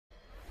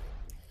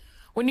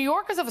When New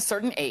Yorkers of a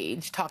certain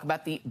age talk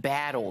about the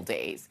bad old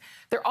days,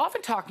 they're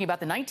often talking about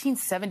the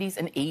 1970s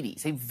and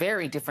 80s, a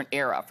very different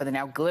era for the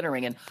now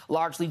glittering and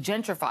largely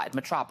gentrified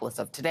metropolis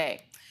of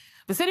today.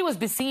 The city was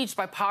besieged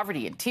by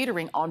poverty and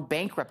teetering on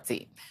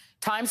bankruptcy.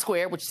 Times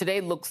Square, which today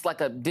looks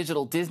like a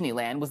digital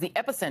Disneyland, was the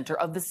epicenter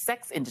of the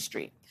sex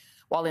industry.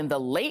 While in the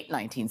late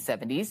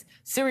 1970s,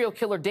 serial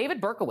killer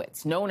David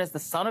Berkowitz, known as the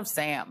Son of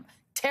Sam,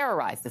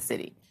 terrorized the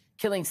city,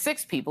 killing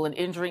 6 people and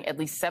injuring at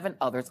least 7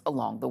 others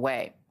along the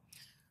way.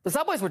 The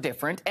subways were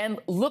different and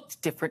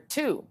looked different,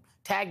 too,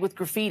 tagged with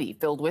graffiti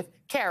filled with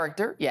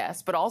character,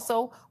 yes, but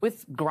also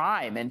with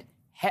grime and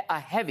a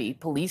heavy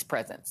police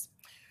presence.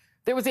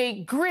 There was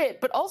a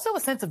grit, but also a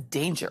sense of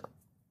danger.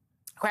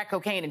 Crack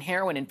cocaine and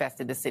heroin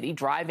infested the city,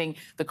 driving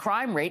the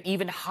crime rate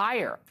even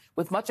higher,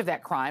 with much of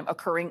that crime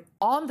occurring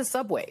on the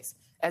subways,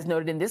 as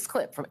noted in this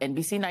clip from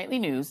NBC Nightly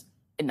News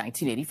in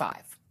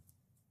 1985.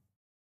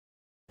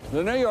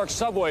 The New York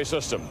subway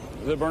system,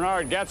 the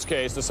Bernard Goetz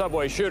case, the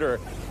subway shooter,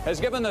 has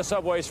given the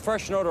subways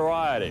fresh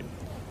notoriety.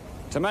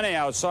 To many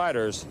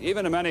outsiders,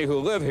 even to many who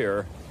live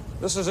here,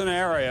 this is an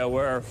area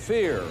where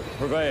fear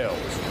prevails.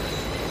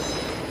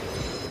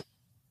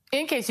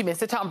 In case you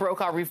missed it, Tom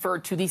Brokaw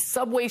referred to the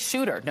subway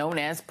shooter known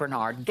as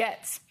Bernard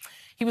Goetz.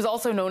 He was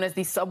also known as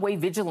the subway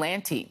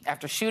vigilante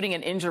after shooting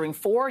and injuring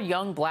 4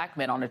 young black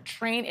men on a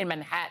train in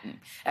Manhattan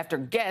after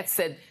Goetz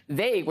said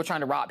they were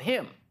trying to rob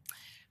him.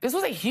 This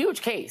was a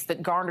huge case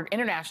that garnered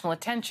international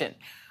attention.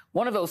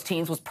 One of those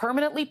teens was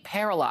permanently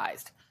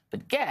paralyzed,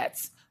 but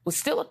Goetz was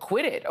still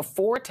acquitted of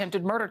 4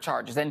 attempted murder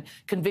charges and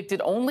convicted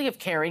only of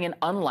carrying an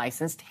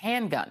unlicensed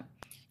handgun.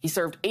 He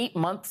served 8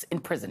 months in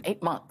prison,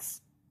 8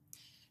 months.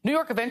 New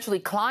York eventually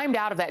climbed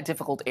out of that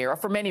difficult era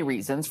for many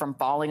reasons, from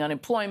falling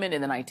unemployment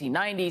in the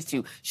 1990s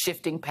to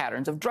shifting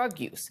patterns of drug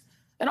use,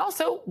 and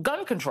also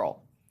gun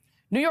control.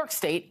 New York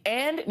State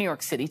and New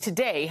York City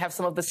today have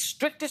some of the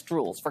strictest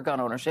rules for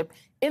gun ownership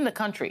in the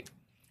country.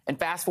 And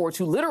fast forward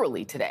to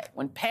literally today,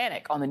 when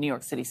panic on the New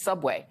York City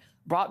subway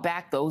brought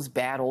back those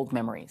bad old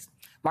memories.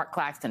 Marq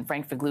Claxton,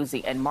 Frank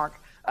Figliuzzi, and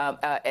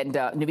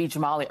Naveed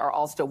Jamali are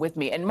all still with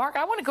me. And Mark,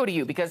 I want to go to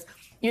you because,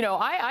 you know,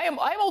 I'm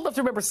old enough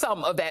to remember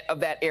some of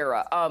that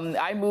era.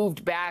 I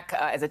moved back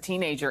as a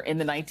teenager in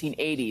the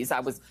 1980s.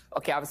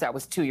 Obviously I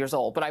was 2 years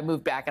old, but I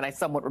moved back and I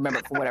somewhat remember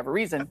it for whatever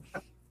reason.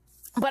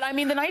 But I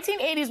mean, the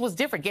 1980s was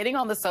different. Getting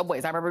on the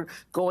subways, I remember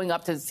going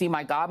up to see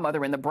my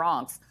godmother in the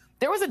Bronx.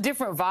 There was a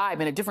different vibe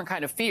and a different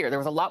kind of fear. There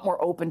was a lot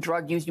more open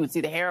drug use. You would see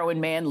the heroin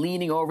man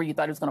leaning over. You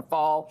thought he was going to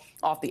fall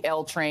off the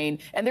L train.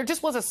 And there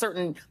just was a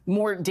certain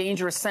more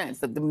dangerous sense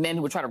that the men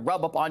who would try to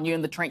rub up on you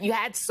in the train. You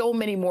had so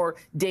many more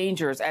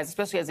dangers,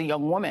 especially as a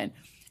young woman.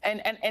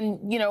 And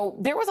you know,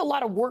 there was a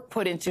lot of work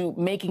put into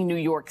making New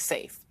York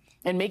safe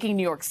and making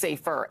New York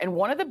safer. And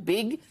one of the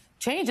big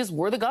changes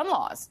were the gun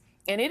laws.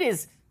 And it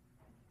is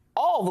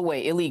all the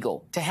way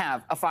illegal to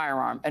have a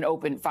firearm, an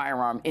open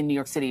firearm in New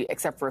York City,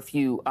 except for a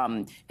few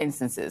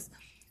instances.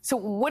 So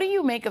what do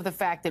you make of the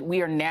fact that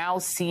we are now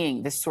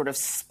seeing this sort of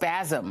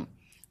spasm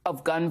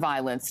of gun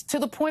violence to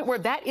the point where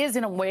that is,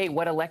 in a way,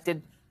 what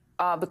elected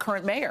the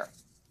current mayor,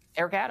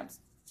 Eric Adams?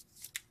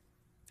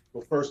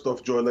 Well, first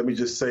off, Joy, let me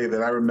just say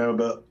that I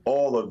remember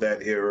all of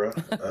that era,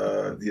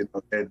 you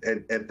know,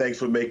 and thanks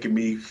for making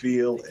me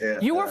feel.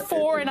 You were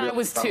 4 and I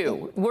was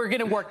 2. We're going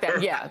to work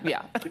that.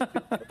 Yeah.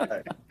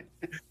 Right.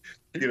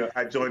 You know,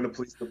 I joined the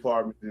police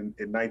department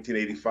in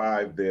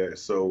 1985 there,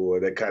 so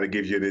that kind of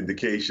gives you an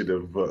indication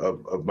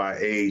of my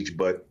age.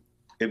 But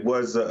it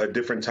was a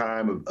different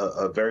time,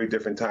 a very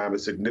different time, a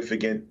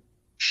significant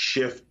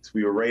shift.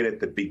 We were right at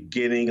the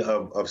beginning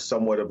of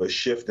somewhat of a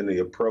shift in the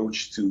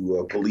approach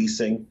to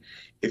policing,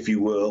 if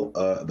you will.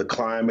 The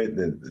climate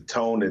and the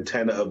tone and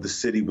tenor of the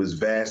city was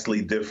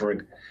vastly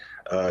different.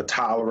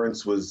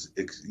 Tolerance was,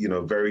 you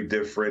know, very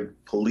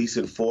different. Police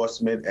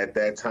enforcement at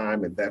that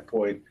time, at that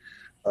point,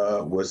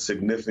 was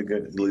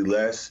significantly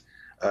less.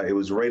 It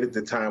was right at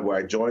the time where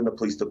I joined the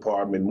police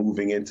department,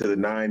 moving into the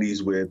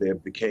 90s, where there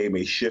became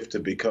a shift to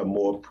become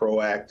more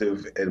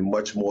proactive and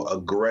much more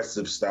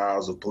aggressive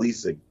styles of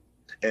policing.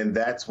 And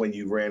that's when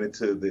you ran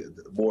into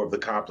more of the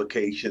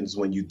complications,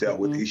 when you dealt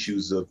with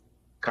issues of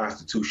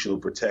constitutional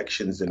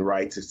protections and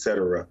rights, et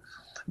cetera.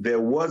 There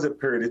was a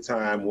period of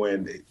time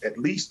when, at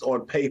least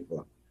on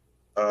paper,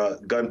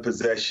 gun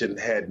possession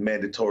had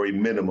mandatory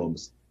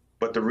minimums.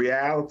 But the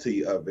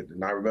reality of it,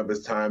 and I remember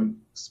this time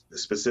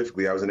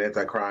specifically, I was in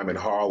anti-crime in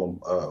Harlem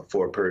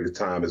for a period of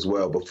time as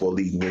well before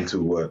leading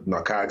into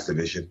narcotics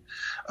division.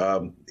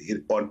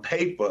 On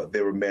paper,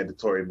 there were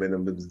mandatory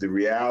minimums. The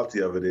reality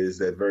of it is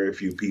that very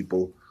few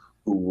people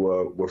who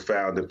were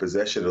found in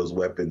possession of those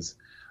weapons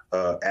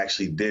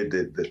actually did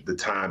the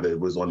time that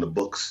was on the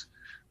books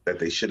that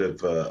they should have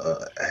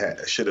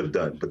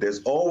done. But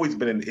there's always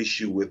been an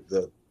issue with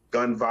the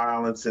gun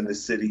violence in the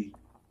city.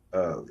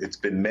 It's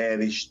been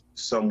managed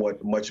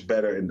somewhat much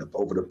better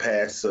over the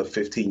past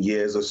 15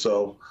 years or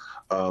so,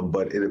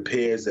 but it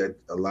appears that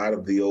a lot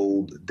of the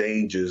old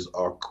dangers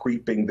are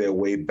creeping their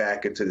way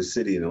back into the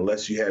city, and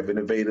unless you have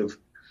innovative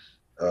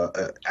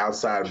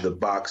outside of the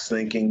box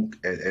thinking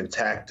and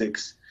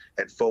tactics,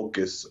 and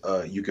focus,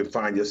 you can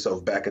find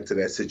yourself back into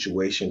that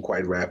situation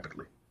quite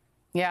rapidly.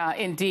 Yeah,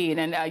 indeed.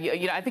 And,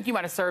 I think you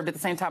might have served at the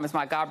same time as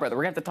my godbrother.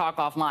 We're going to have to talk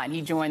offline.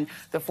 He joined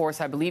the force,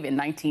 I believe, in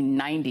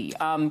 1990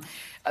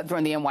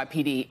 during the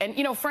NYPD.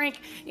 And, Frank,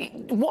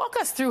 walk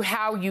us through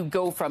how you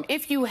go from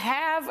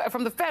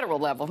the federal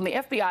level, from the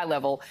FBI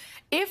level,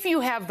 if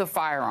you have the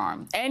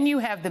firearm and you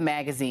have the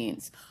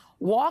magazines,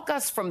 walk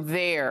us from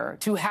there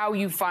to how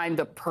you find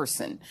the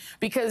person.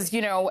 Because,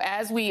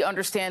 as we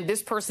understand,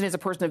 this person is a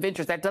person of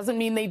interest. That doesn't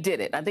mean they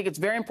did it. I think it's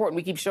very important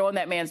we keep showing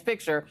that man's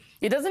picture.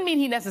 It doesn't mean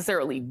he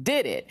necessarily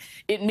did it.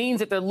 It means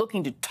that they're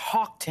looking to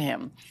talk to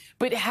him.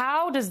 But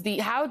how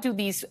do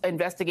these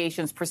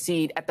investigations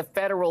proceed at the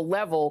federal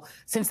level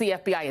since the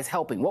FBI is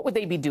helping? What would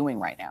they be doing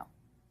right now?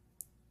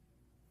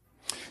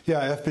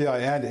 Yeah,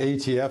 FBI and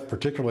ATF,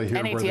 particularly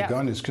here where the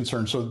gun is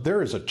concerned. So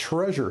there's a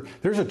treasure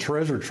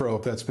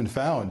trove that's been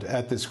found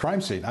at this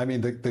crime scene. I mean,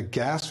 the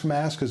gas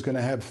mask is going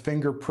to have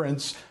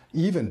fingerprints,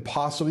 even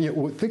possibly,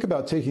 think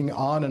about taking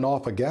on and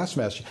off a gas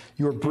mask.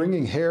 You're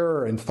bringing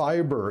hair and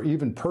fiber,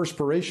 even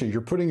perspiration.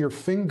 You're putting your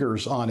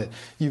fingers on it.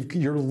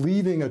 You're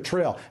leaving a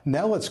trail.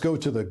 Now let's go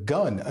to the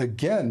gun.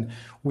 Again,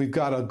 we've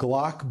got a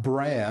Glock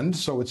brand,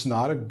 so it's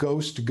not a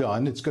ghost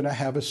gun. It's going to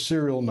have a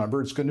serial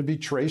number. It's going to be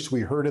traced.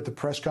 We heard at the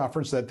press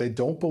conference that they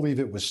don't believe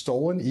it was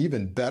stolen,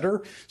 even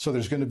better. So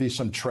there's going to be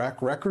some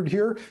track record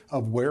here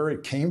of where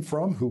it came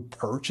from, who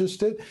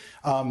purchased it.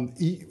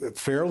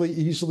 Fairly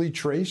easily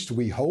traced,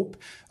 we hope.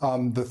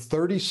 The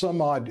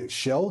 30-some-odd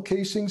shell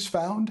casings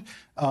found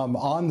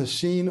on the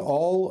scene,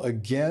 all,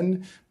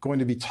 again, going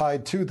to be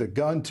tied to the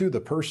gun, to the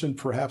person,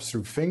 perhaps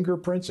through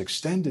fingerprints,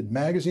 extended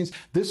magazines.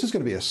 This is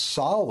going to be a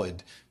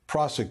solid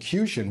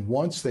prosecution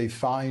once they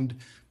find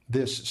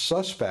this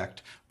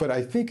suspect. But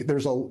I think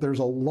there's a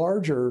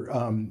larger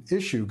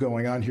issue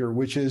going on here,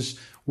 which is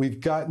we've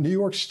got New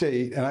York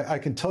State, and I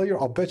can tell you,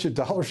 I'll bet you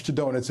dollars to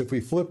donuts, if we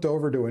flipped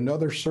over to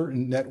another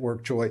certain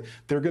network, Joy,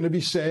 they're going to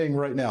be saying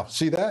right now,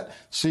 see that?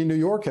 See, New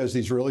York has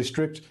these really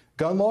strict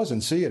gun laws,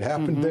 and see, it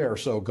happened there,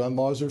 so gun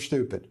laws are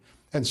stupid.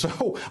 And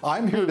so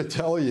I'm here to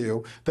tell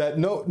you that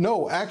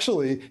no,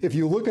 actually, if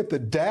you look at the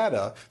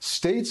data,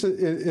 states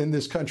in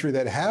this country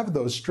that have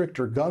those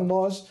stricter gun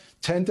laws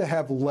tend to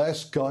have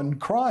less gun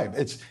crime.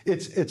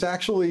 It's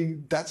actually,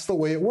 that's the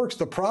way it works.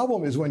 The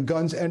problem is when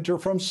guns enter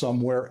from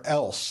somewhere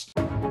else.